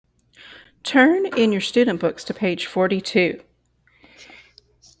Turn in your student books to page 42.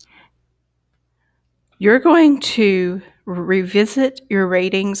 You're going to revisit your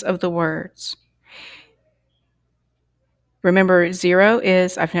ratings of the words. Remember, 0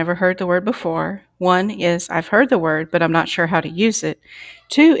 is I've never heard the word before. 1 is I've heard the word, but I'm not sure how to use it.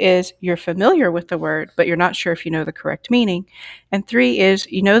 2 is you're familiar with the word, but you're not sure if you know the correct meaning. And 3 is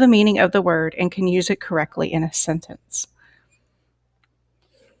you know the meaning of the word and can use it correctly in a sentence.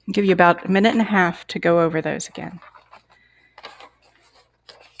 I'll give you about a minute and a half to go over those again.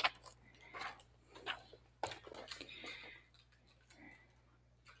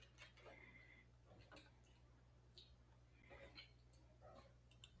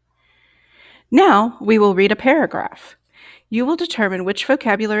 Now we will read a paragraph. You will determine which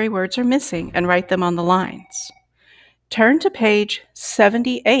vocabulary words are missing and write them on the lines. Turn to page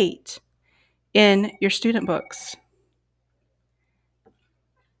 78 in your student books.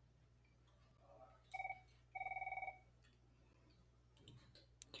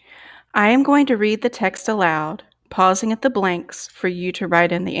 I am going to read the text aloud, pausing at the blanks for you to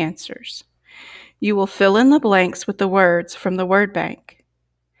write in the answers. You will fill in the blanks with the words from the word bank.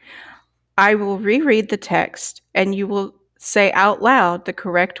 I will reread the text and you will say out loud the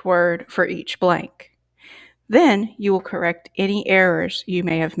correct word for each blank. Then you will correct any errors you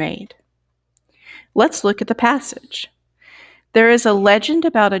may have made. Let's look at the passage. There is a legend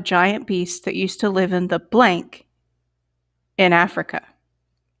about a giant beast that used to live in the blank in Africa.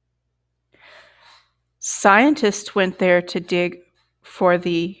 Scientists went there to dig for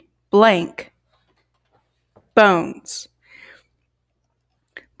the blank bones.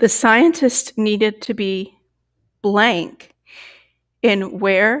 The scientists needed to be blank in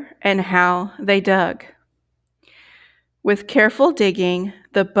where and how they dug. With careful digging,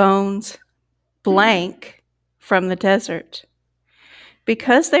 the bones blank from the desert.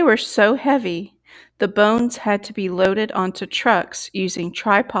 Because they were so heavy, the bones had to be loaded onto trucks using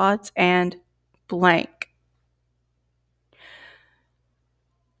tripods and blank.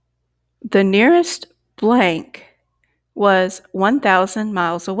 The nearest blank was 1,000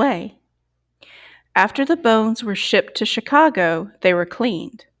 miles away. After the bones were shipped to Chicago, they were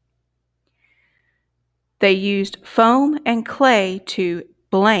cleaned. They used foam and clay to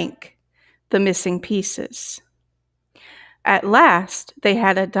blank the missing pieces. At last, they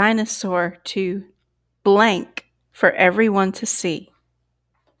had a dinosaur to blank for everyone to see.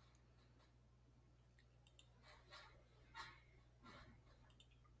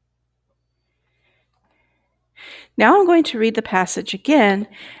 Now I'm going to read the passage again,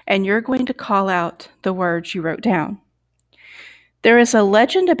 and you're going to call out the words you wrote down. There is a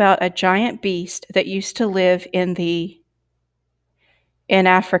legend about a giant beast that used to live in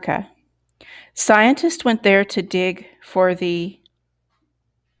Africa. Scientists went there to dig for the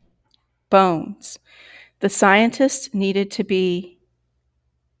bones. The scientists needed to be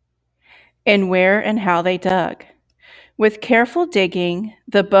in where and how they dug. With careful digging,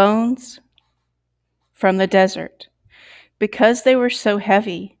 the bones from the desert. Because they were so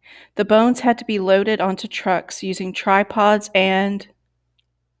heavy, the bones had to be loaded onto trucks using tripods, and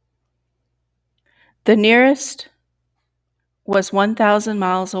the nearest was 1,000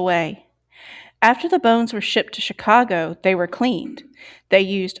 miles away. After the bones were shipped to Chicago, they were cleaned. They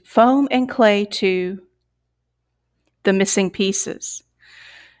used foam and clay to the missing pieces.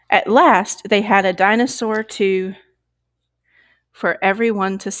 At last, they had a dinosaur for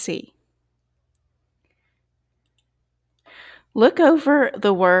everyone to see. Look over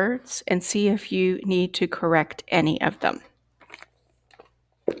the words and see if you need to correct any of them.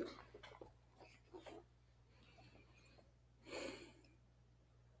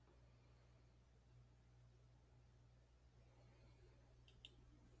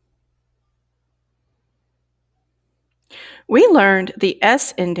 We learned the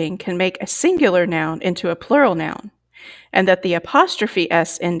S ending can make a singular noun into a plural noun, and that the apostrophe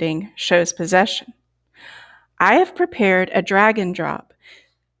S ending shows possession. I have prepared a drag and drop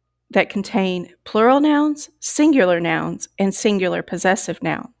that contain plural nouns, and singular possessive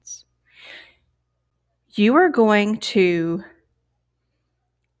nouns. You are going to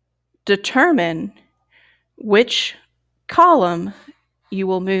determine which column you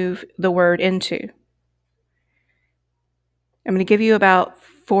will move the word into. I'm going to give you about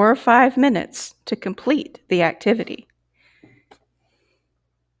 4 or 5 minutes to complete the activity.